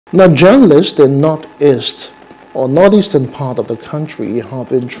Now, journalists in northeast or northeastern part of the country have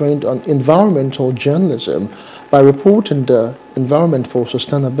been trained on environmental journalism by reporting the environment for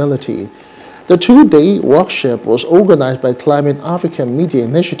sustainability. The two-day workshop was organized by Climate Africa Media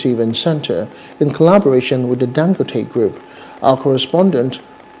Initiative and Center in collaboration with the Dangote Group. Our correspondent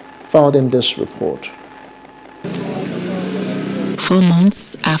filed in this report. 4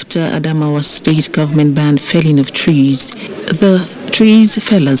 months after Adamawa state government banned felling of trees, the trees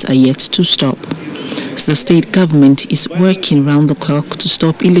fellers are yet to stop. The state government is working round the clock to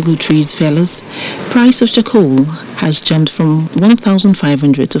stop illegal trees fellers. Price of charcoal has jumped from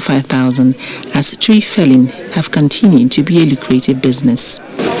 1,500 to 5,000 as tree felling have continued to be a lucrative business.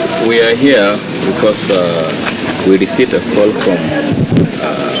 We are here because we received a call from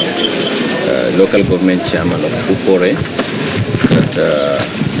local government chairman of Fufore that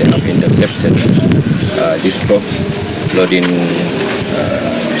they have intercepted this truck loading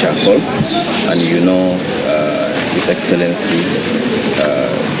charcoal, and His Excellency,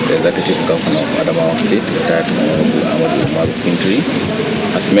 the Executive Governor of Adamawa State, retired Honorable Ahmadu Umaru Fintiri,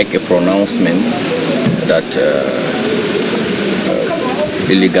 has made a pronouncement that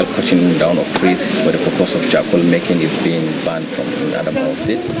illegal cutting down of trees for the purpose of charcoal making is being banned from Adamawa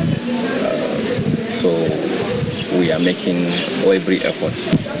State. So we are making every effort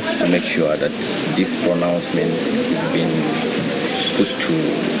to make sure that this pronouncement is being put to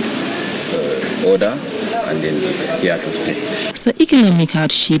order and then is here to stay. The economic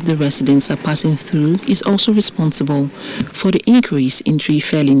hardship the residents are passing through is also responsible for the increase in tree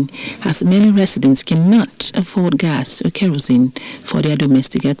felling, as many residents cannot afford gas or kerosene for their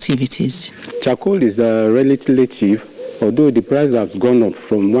domestic activities. Charcoal is relatively cheap, although the price has gone up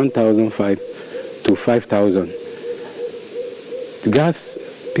from 1,500 to 5,000. The gas,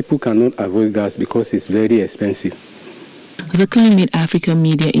 people cannot avoid gas because it's very expensive. The Climate Africa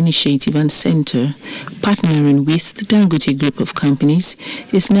Media Initiative and Center, partnering with the Dangote Group of companies,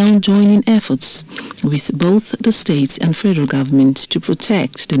 is now joining efforts with both the states and federal government to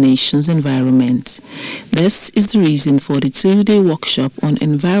protect the nation's environment. This is the reason for the two-day workshop on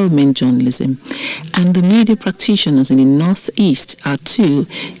environment journalism, and the media practitioners in the Northeast are to,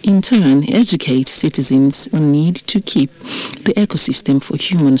 in turn, educate citizens on need to keep the ecosystem for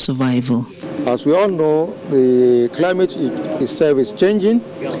human survival. As we all know, the climate itself is changing.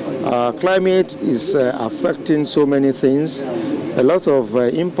 Climate is affecting so many things. A lot of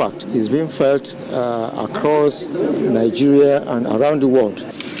impact is being felt across Nigeria and around the world.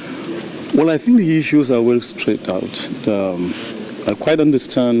 Well, I think the issues are well straight out. I quite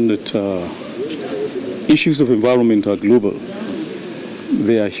understand that issues of environment are global.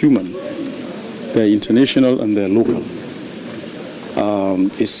 They are human, they are international, and they are local.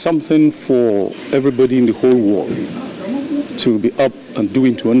 It's something for everybody in the whole world to be up and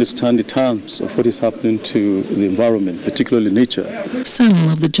doing, to understand the terms of what is happening to the environment, particularly nature. Some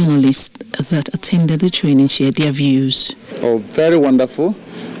of the journalists that attended the training shared their views. Oh, very wonderful.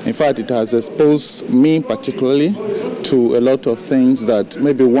 In fact, it has exposed me particularly to a lot of things that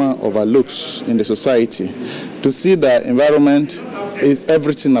maybe one overlooks in the society. To see the environment is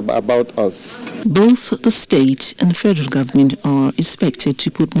everything about us. Both the state and federal government are expected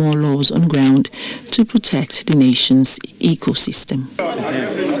to put more laws on ground to protect the nation's ecosystem.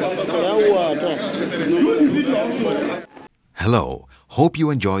 Hello, hope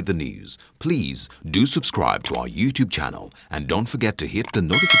you enjoyed the news. Please do subscribe to our YouTube channel and don't forget to hit the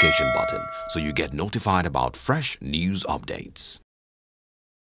notification button so you get notified about fresh news updates.